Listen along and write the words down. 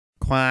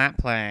Quiet,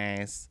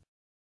 please.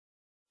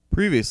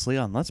 Previously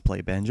on Let's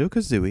Play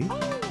BanjoKazooie.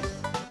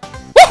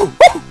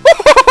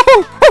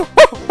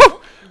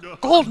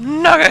 Gold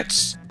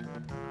nuggets!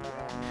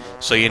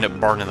 So you end up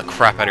burning the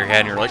crap out of your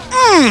hand and you're like,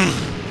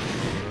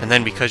 And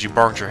then because you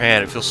burned your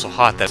hand, it feels so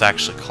hot that it's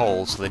actually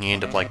cold, so then you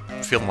end up like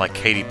feeling like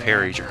Katy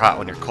Perry's. You're hot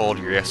when you're cold,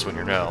 you're yes when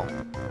you're no.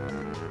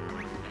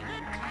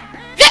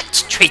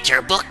 That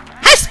treasure book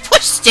has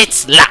pushed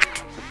its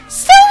luck,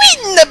 so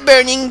in the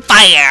burning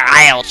fire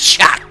I'll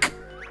chuck.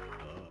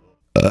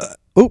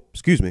 Oh,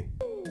 excuse me.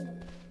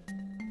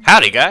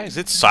 Howdy guys,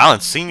 it's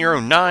Silent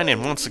Senior 09,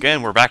 and once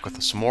again we're back with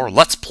some more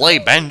Let's Play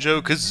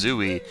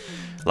BanjoKazooie.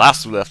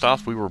 Last we left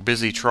off, we were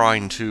busy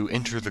trying to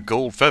enter the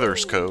Gold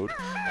Feathers code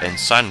in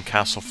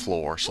Sandcastle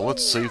Floor, so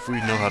let's see if we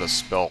know how to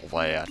spell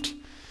that.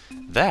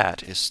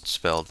 That is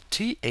spelled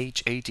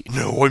T-H-A-T.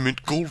 No, I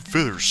meant Gold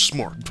Feathers,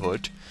 smart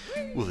butt.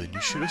 Well then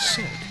you should have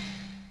said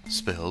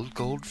spelled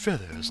Gold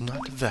Feathers,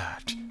 not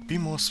that. Be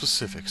more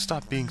specific.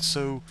 Stop being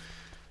so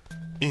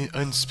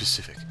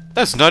unspecific.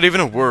 That's not even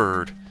a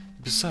word.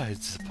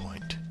 Besides the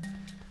point.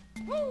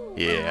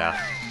 Yeah.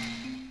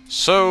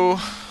 So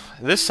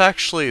this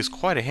actually is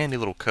quite a handy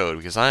little code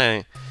because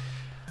I'm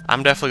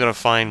definitely gonna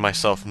find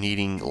myself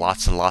needing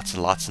lots and lots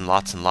and lots and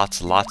lots and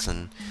lots and lots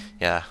and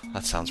yeah,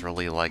 that sounds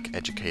really like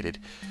educated.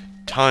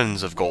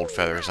 Tons of gold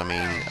feathers. I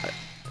mean,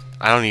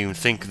 I don't even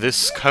think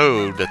this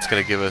code that's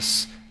gonna give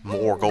us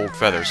more gold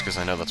feathers, because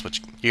I know that's what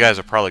you guys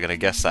are probably gonna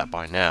guess that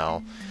by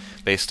now.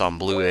 Based on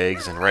blue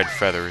eggs and red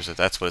feathers, if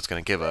that's what it's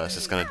going to give us.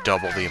 It's going to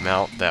double the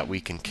amount that we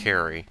can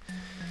carry.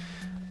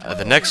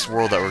 The next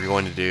world that we're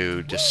going to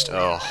do,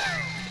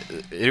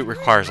 it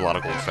requires a lot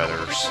of gold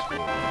feathers.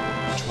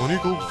 20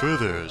 gold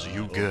feathers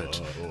you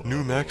get.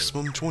 New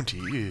maximum 20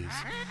 is.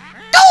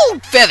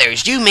 Gold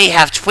feathers you may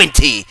have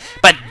 20,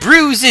 but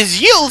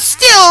bruises you'll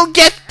still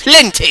get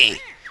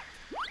plenty.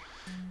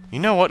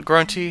 You know what,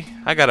 Grunty?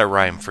 I got a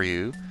rhyme for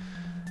you.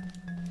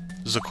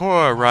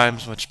 Zakora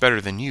rhymes much better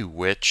than you,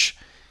 witch.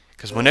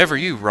 Because whenever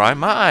you rhyme,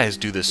 my eyes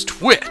do this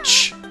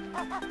twitch.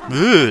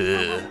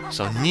 Ugh.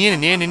 So, okay,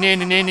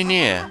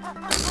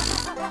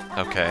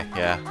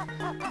 yeah.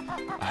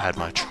 I had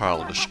my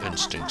childish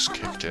instincts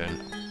kicked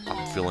in.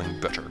 I'm feeling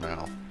better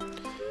now.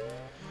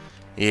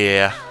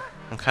 Yeah,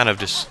 I'm kind of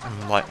just,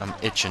 I'm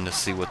itching to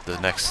see what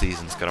the next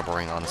season's gonna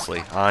bring,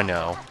 honestly. I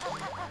know.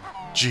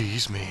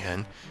 Jeez,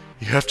 man.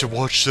 You have to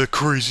watch that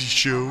crazy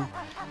show?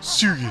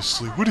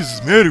 Seriously, what is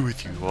the matter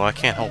with you? Well, I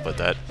can't help it.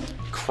 That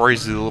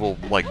crazy little,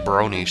 like,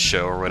 Brony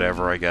show or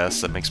whatever, I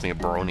guess, that makes me a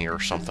Brony or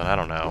something. I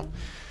don't know.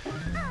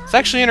 It's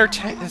actually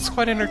it's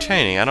quite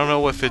entertaining. I don't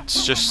know if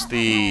it's just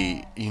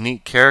the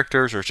unique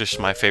characters or just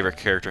my favorite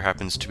character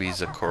happens to be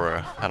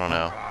Zakora. I don't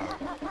know.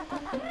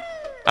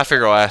 I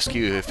figure I'll ask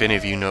you if any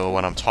of you know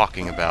what I'm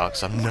talking about,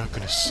 because I'm not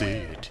gonna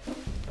say it.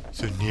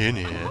 So,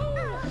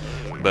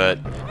 But,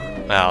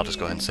 I'll just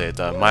go ahead and say it.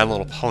 The My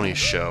Little Pony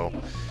show.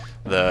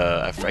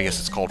 I guess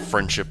it's called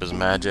Friendship is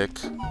Magic.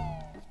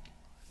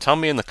 Tell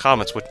me in the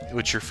comments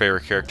what your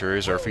favorite character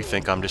is, or if you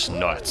think I'm just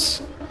nuts.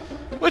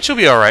 Which will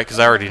be alright, because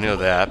I already know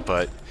that,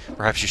 but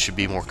perhaps you should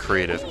be more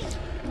creative.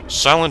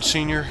 Silent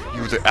Senior,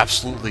 you're the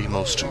absolutely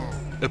most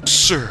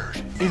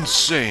absurd,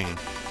 insane,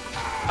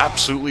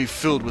 absolutely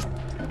filled with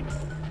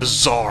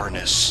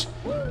bizarreness.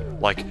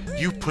 Like,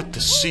 you put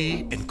the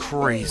C in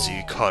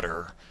crazy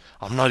cutter.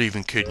 I'm not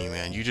even kidding you,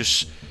 man. You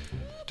just...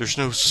 There's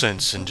no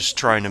sense in just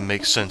trying to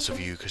make sense of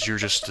you, because you're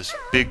just this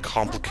big,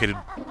 complicated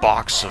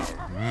box of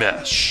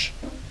mesh.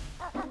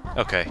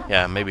 Okay,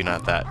 yeah, maybe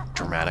not that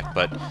dramatic,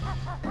 but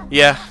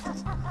yeah,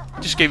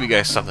 just gave you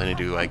guys something to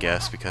do, I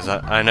guess, because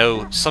I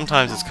know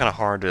sometimes it's kind of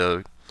hard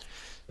to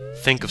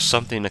think of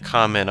something to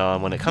comment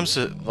on when it comes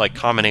to, like,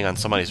 commenting on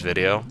somebody's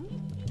video.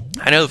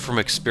 I know from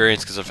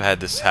experience, because I've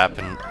had this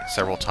happen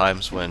several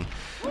times when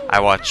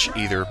I watch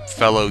either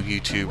fellow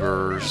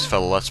YouTubers,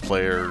 fellow Let's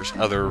Players,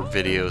 other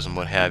videos, and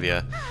what have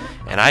you,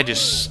 and I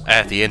just,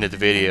 at the end of the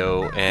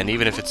video, and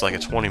even if it's like a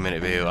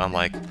 20-minute video, I'm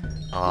like,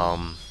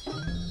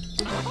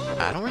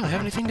 I don't really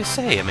have anything to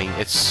say. I mean,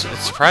 it's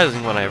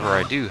surprising whenever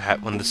I do,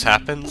 when this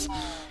happens,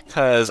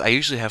 because I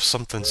usually have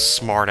something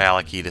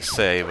smart-alecky to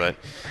say, but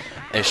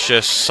it's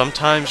just,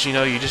 sometimes, you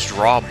know, you just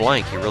draw a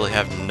blank. You really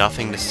have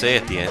nothing to say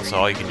at the end, so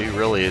all you can do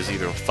really is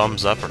either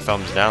thumbs up or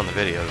thumbs down the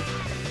video.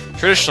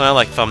 Traditionally, I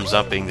like thumbs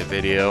upping the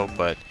video,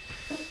 but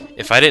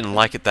if I didn't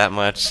like it that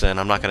much, then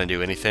I'm not going to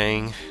do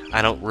anything.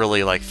 I don't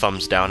really like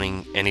thumbs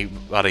downing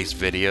anybody's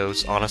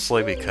videos,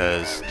 honestly,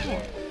 because,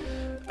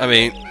 I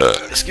mean,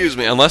 excuse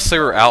me, unless they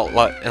were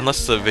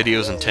unless the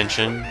video's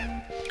intention,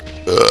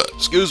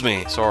 excuse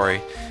me,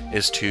 sorry,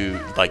 is to,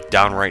 like,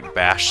 downright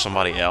bash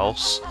somebody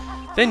else,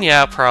 then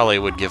yeah, I probably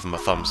would give them a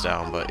thumbs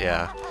down, but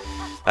yeah,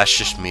 that's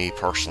just me,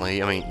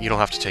 personally. I mean, you don't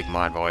have to take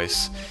my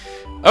advice.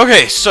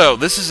 Okay, so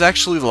this is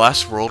actually the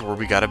last world where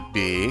we gotta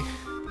be.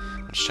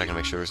 I'm just checking to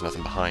make sure there's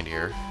nothing behind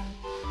here,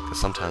 because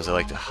sometimes I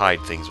like to hide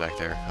things back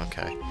there.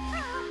 Okay.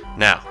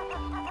 Now,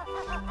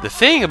 the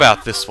thing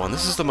about this one,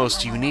 this is the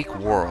most unique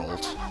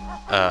world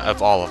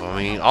of all of them.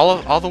 I mean,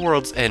 all the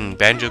worlds in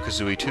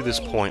BanjoKazooie to this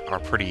point are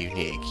pretty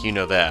unique. You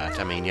know that.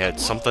 I mean, you had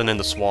something in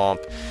the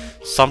swamp,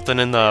 something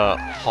in the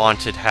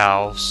haunted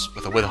house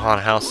with a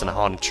haunted house and a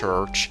haunted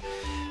church.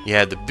 You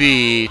had the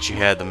beach. You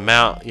had the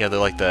mount. You had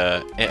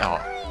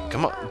oh,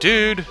 come on,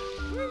 dude,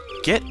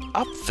 get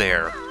up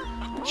there!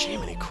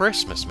 Jiminy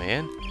Christmas,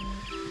 man.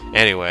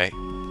 Anyway,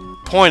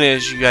 point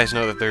is, you guys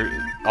know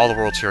that all the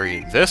worlds here are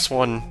unique. This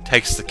one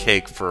takes the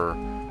cake for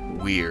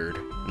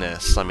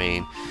weirdness. I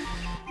mean,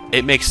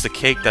 it makes the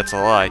cake that's a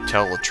lie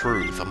tell the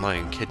truth. I'm not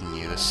even kidding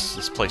you.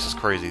 This place is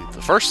crazy.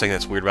 The first thing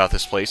that's weird about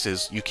this place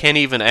is you can't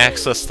even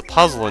access the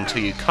puzzle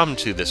until you come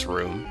to this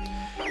room,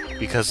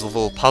 because the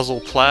little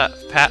puzzle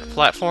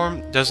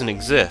platform doesn't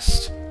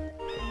exist.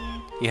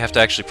 You have to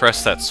actually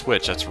press that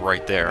switch that's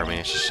right there. I mean,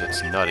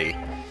 it's nutty.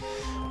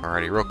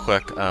 Alrighty, real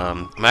quick,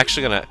 I'm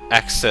actually going to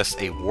access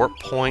a warp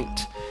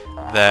point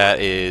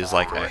that is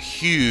like a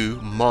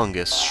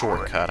humongous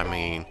shortcut. I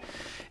mean,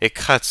 it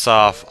cuts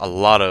off a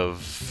lot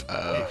of,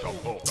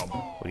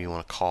 what do you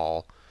want to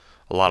call,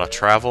 a lot of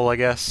travel, I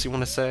guess you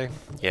want to say?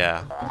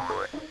 Yeah.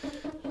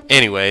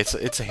 Anyway,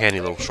 it's a handy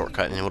little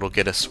shortcut, and it'll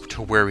get us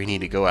to where we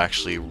need to go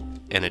actually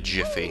in a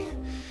jiffy.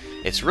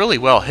 It's really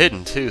well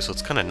hidden too, so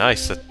it's kind of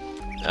nice that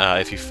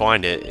if you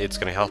find it, it's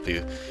going to help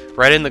you.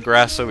 Right in the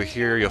grass over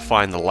here, you'll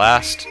find the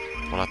last,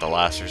 well, not the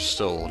last, there's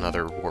still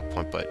another warp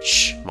point, but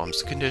shh,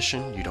 mom's the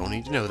condition, you don't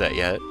need to know that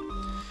yet.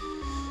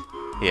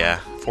 Yeah,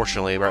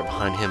 fortunately, right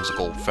behind him's a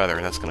gold feather,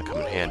 and that's going to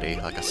come in handy,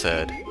 like I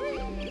said.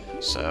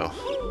 So,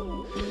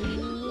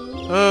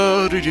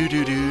 oh, do do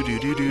do do do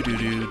do do do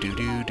do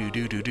do do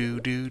do do do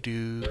do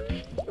do.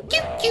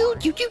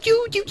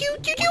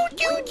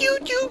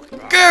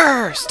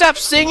 Grr! Stop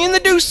singing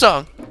the do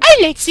song. I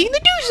like singing the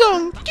do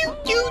song. Do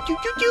do do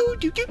do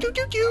do do do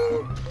do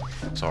do.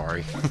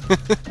 Sorry.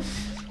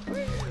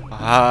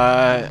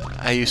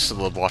 I used to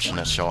love watching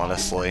that show,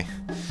 honestly.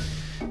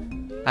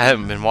 I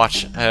haven't been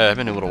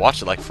able to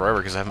watch it like forever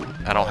because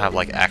I don't have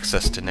like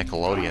access to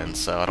Nickelodeon,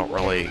 so I don't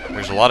really.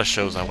 There's a lot of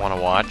shows I want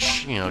to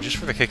watch, you know, just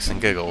for the kicks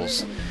and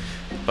giggles,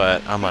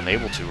 but I'm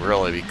unable to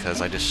really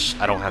because I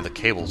don't have the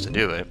cable to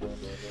do it,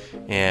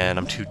 and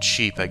I'm too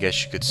cheap, I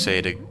guess you could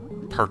say, to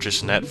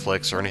purchase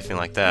Netflix or anything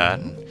like that.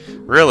 And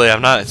really,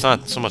 it's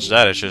not so much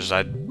that, it's just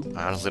I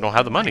honestly don't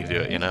have the money to do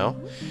it, you know.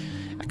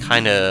 I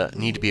kind of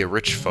need to be a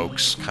rich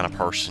folks kind of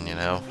person, you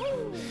know.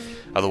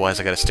 Otherwise,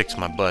 I gotta stick to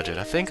my budget.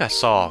 I think I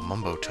saw a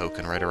Mumbo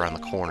token right around the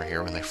corner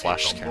here when they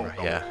flashed the camera.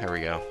 Yeah, there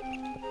we go.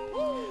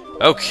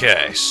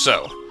 Okay,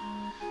 so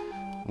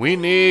we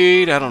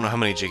need, I don't know how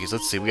many jiggies.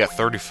 Let's see, we got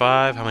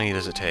 35. How many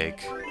does it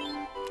take?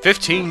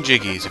 15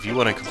 jiggies if you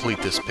want to complete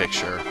this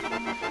picture.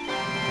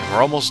 And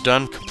we're almost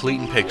done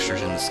completing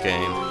pictures in this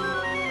game.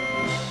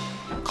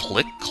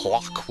 Click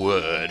Clock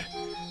Wood.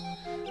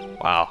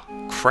 Wow,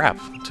 crap.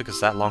 It took us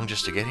that long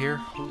just to get here?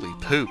 Holy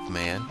poop,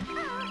 man.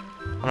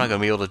 I'm not gonna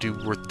be able to do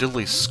worth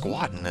diddly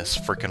squat in this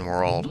frickin'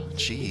 world.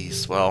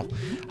 Jeez, well,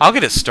 I'll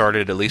get it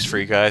started at least for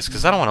you guys,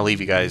 because I don't want to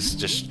leave you guys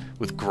just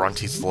with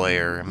Grunty's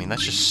lair. I mean,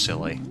 that's just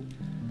silly.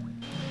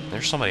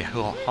 There's somebody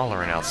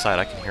hollering outside.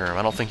 I can hear him.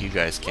 I don't think you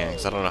guys can,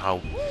 because I don't know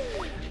how,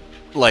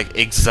 like,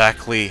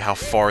 exactly how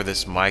far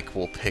this mic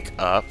will pick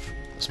up.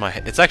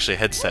 It's actually a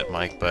headset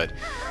mic, but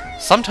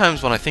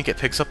sometimes when I think it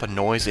picks up a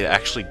noise, it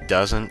actually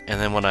doesn't,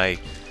 and then when I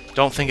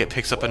don't think it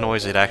picks up a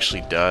noise, it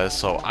actually does.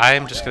 So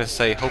I'm just going to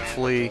say,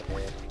 hopefully,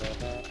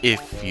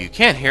 if you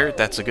can't hear it,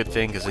 that's a good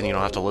thing, because then you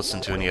don't have to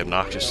listen to any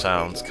obnoxious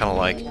sounds. Kind of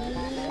like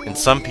in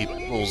some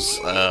people's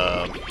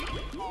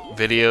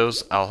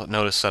videos, I'll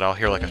notice that I'll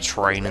hear like a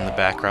train in the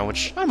background,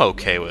 which I'm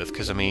okay with,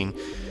 because I mean,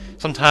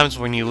 sometimes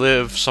when you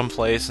live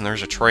someplace and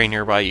there's a train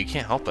nearby, you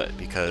can't help it,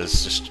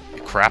 because just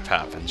crap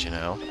happens, you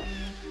know?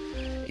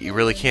 You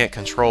really can't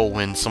control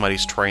when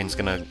somebody's train's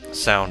gonna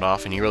sound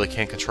off, and you really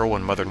can't control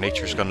when Mother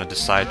Nature's gonna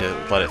decide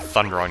to let it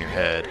thunder on your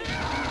head.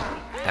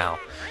 Ow.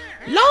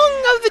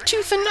 Long of the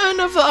tooth and none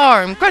of the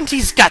arm,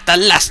 Grunty's got the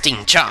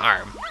lusting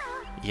charm.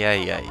 Yeah,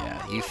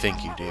 you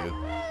think you do.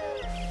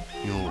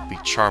 You will be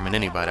charming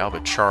anybody. I'll be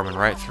charming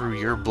right through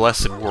your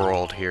blessed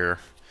world here.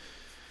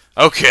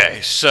 Okay,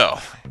 so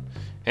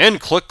in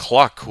Click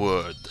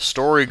Clockwood, the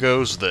story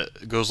goes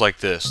like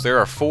this. There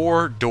are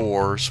 4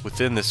 doors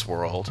within this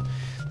world.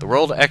 The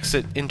world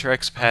exit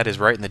pad is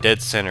right in the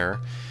dead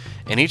center,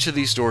 and each of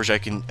these doors,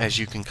 as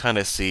you can kind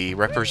of see,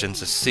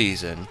 represents a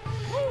season.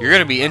 You're going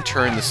to be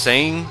entering the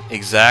same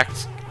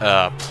exact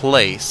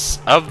place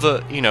of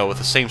the, with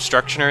the same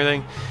structure and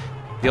everything.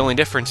 The only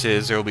difference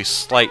is there will be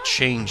slight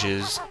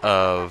changes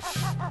of,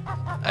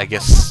 I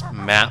guess,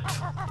 map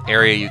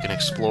area you can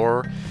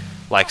explore.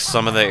 Like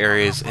some of the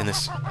areas in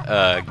this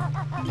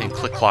in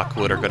Click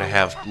Clockwood are going to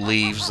have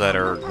leaves that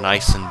are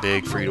nice and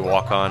big for you to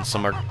walk on.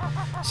 Some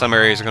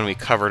areas are going to be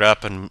covered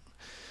up and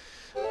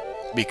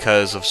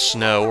because of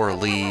snow or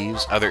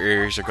leaves. Other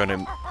areas are going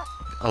to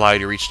allow you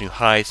to reach new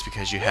heights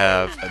because you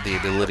have the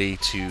ability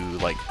to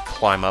like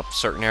climb up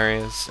certain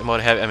areas and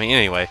what have you. I mean,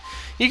 anyway,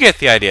 you get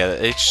the idea.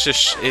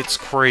 It's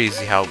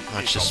crazy how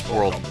much this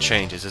world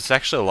changes. It's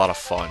actually a lot of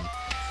fun.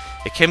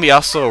 It can be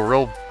also a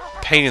real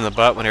pain in the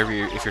butt whenever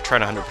if you're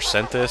trying to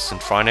 100% this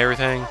and find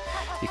everything,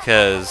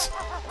 because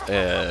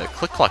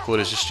Click-Clock-Wood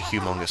is just a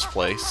humongous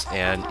place,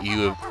 and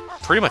you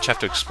pretty much have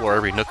to explore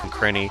every nook and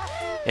cranny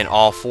in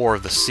all 4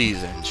 of the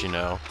seasons, you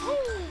know.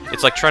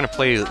 It's like trying to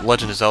play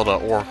Legend of Zelda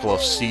Oracle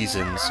of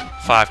Seasons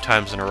 5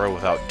 times in a row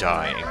without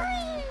dying.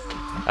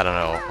 I don't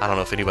know. I don't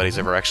know if anybody's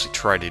ever actually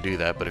tried to do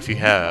that, but if you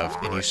have,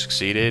 and you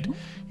succeeded,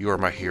 you are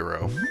my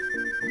hero.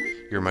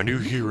 You're my new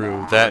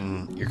hero. That,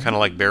 and you're kind of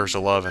like Bears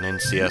of Love and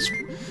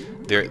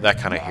NCS. They're that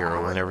kind of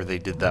hero. Whenever they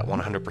did that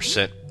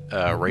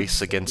 100%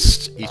 race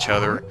against each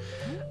other,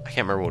 I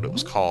can't remember what it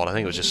was called. I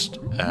think it was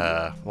just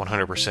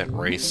 100%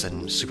 race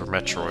in Super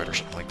Metroid or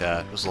something like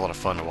that. It was a lot of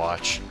fun to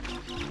watch.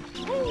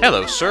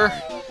 Hello, sir.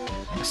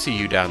 I see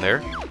you down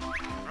there.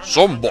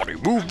 Somebody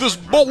move this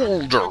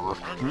boulder!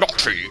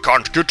 Naughty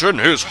can't get in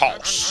his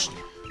house!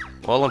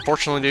 Well,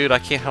 unfortunately, dude, I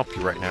can't help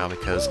you right now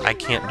because I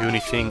can't do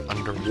anything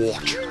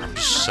underwater. I'm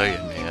just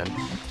saying, man.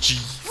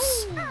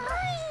 Jeez.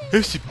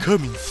 Have some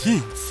common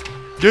sense.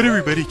 Not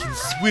everybody can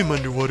swim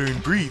underwater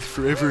and breathe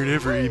forever and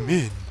ever,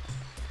 amen.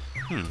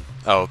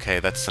 Oh, okay,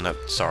 that's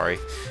sorry.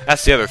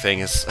 That's the other thing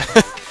is,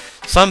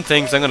 some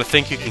things I'm gonna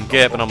think you can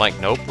get, but I'm like,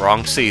 nope,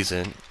 wrong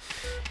season.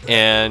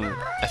 And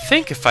I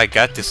think if I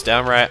got this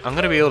down right, I'm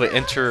gonna be able to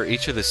enter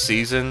each of the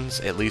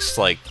seasons at least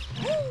like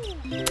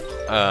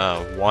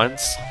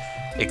once,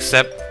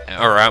 except,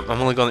 or I'm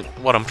only going.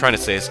 What I'm trying to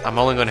say is, I'm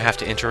only going to have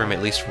to enter them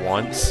at least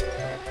once,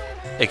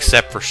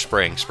 except for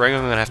spring. Spring,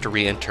 I'm gonna have to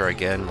re-enter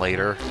again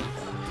later.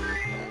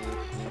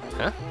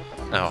 Huh?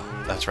 Oh,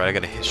 that's right. I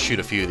gotta shoot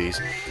a few of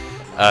these.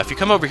 If you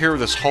come over here where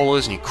this hole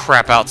is and you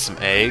crap out some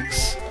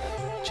eggs,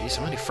 geez,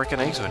 how many freaking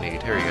eggs do I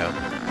need? Here you go.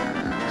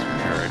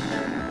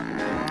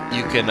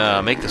 You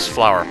can make this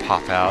flower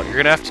pop out. You're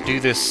gonna have to do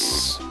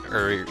this,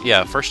 or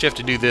yeah, first you have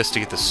to do this to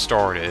get this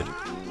started,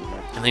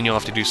 and then you'll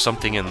have to do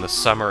something in the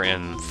summer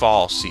and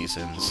fall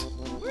seasons,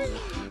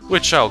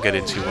 which I'll get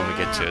into when we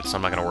get to it, so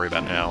I'm not gonna worry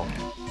about now.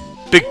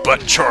 Big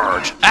butt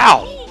charge!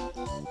 Ow!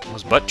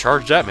 His butt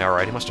charged at me,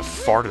 alright. He must have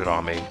farted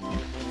on me.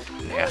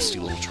 Nasty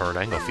little turd.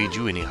 I ain't gonna feed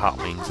you any hot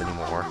wings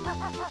anymore.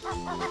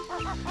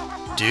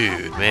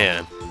 Dude,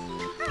 man.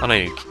 I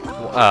know,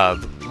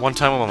 one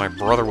time when my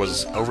brother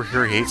was over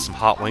here, he ate some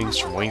hot wings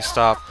from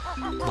Wingstop.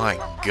 My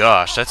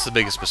gosh, that's the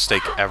biggest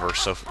mistake ever.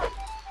 So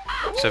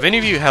if any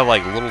of you have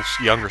like little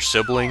younger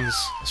siblings,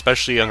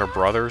 especially younger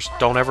brothers,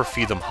 don't ever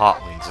feed them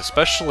hot wings.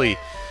 Especially,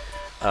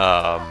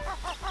 let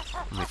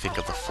me think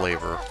of the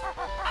flavor.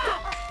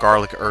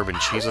 Garlic herb and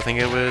cheese, I think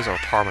it was, or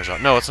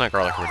Parmesan. No, it's not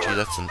garlic herb and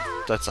cheese.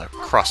 That's a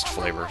crust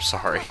flavor.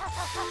 Sorry.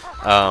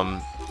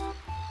 I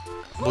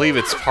believe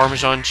it's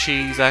Parmesan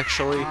cheese,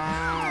 actually.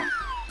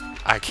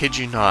 I kid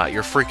you not.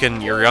 Your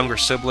younger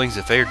siblings,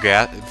 if they're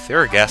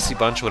a gassy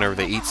bunch, whenever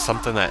they eat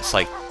something that's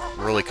like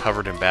really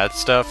covered in bad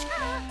stuff,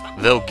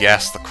 they'll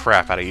gas the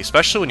crap out of you.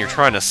 Especially when you're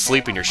trying to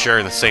sleep and you're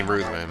sharing the same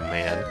room with them,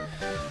 man.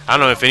 I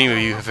don't know if any of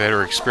you have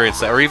ever experienced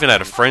that, or even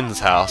at a friend's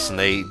house, and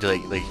they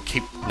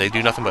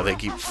do nothing but they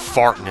keep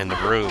farting in the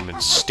room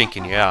and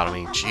stinking you out. I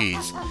mean,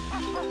 jeez.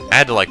 I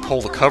had to like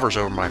pull the covers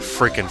over my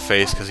freaking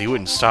face because he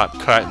wouldn't stop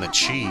cutting the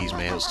cheese,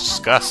 man. It was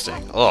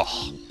disgusting. Ugh.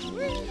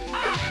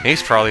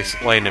 He's probably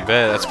laying in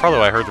bed. That's probably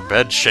why I heard the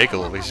bed shake a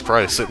little bit. He's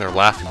probably sitting there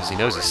laughing because he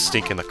knows he's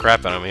stinking the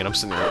crap out of me, and I'm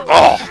sitting there,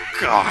 oh,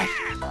 God.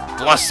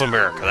 Bless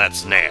America,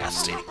 that's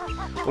nasty.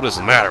 What does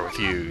the matter with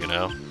you, you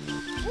know?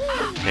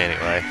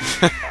 Anyway.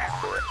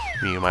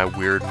 Me and my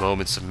weird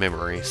moments of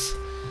memories.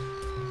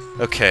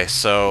 Okay,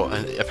 so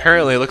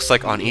apparently it looks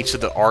like on each of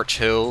the arch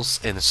hills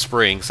in the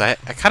springs, I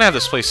kind of have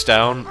this place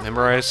down,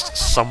 memorized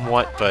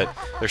somewhat, but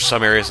there's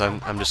some areas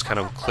I'm just kind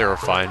of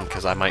clarifying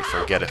because I might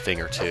forget a thing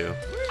or two.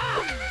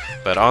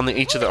 But on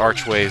each of the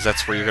archways,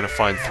 that's where you're going to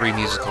find 3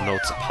 musical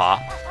notes a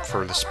pop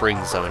for the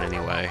spring zone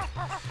anyway.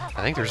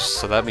 I think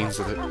so that means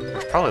that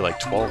there's probably like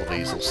 12 of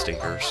these little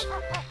stinkers.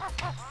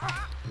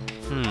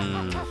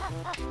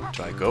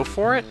 Do I go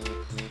for it?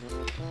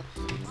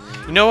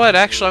 You know what?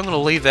 Actually, I'm going to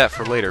leave that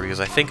for later because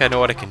I think I know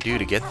what I can do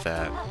to get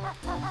that.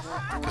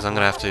 Because I'm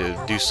going to have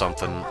to do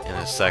something in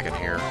a second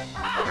here.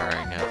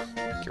 Alright, now,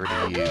 get rid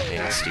of you,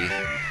 nasty.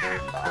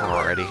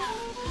 Alrighty.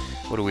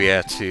 What are we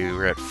at to?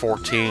 We're at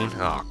 14?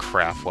 Oh,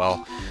 crap.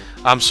 Well,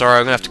 I'm sorry.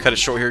 I'm going to have to cut it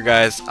short here,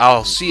 guys.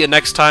 I'll see you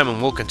next time,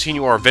 and we'll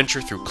continue our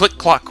adventure through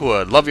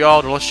Click-Clock-Wood. Love you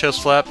all. Delicious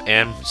Flap,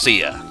 and see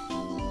ya.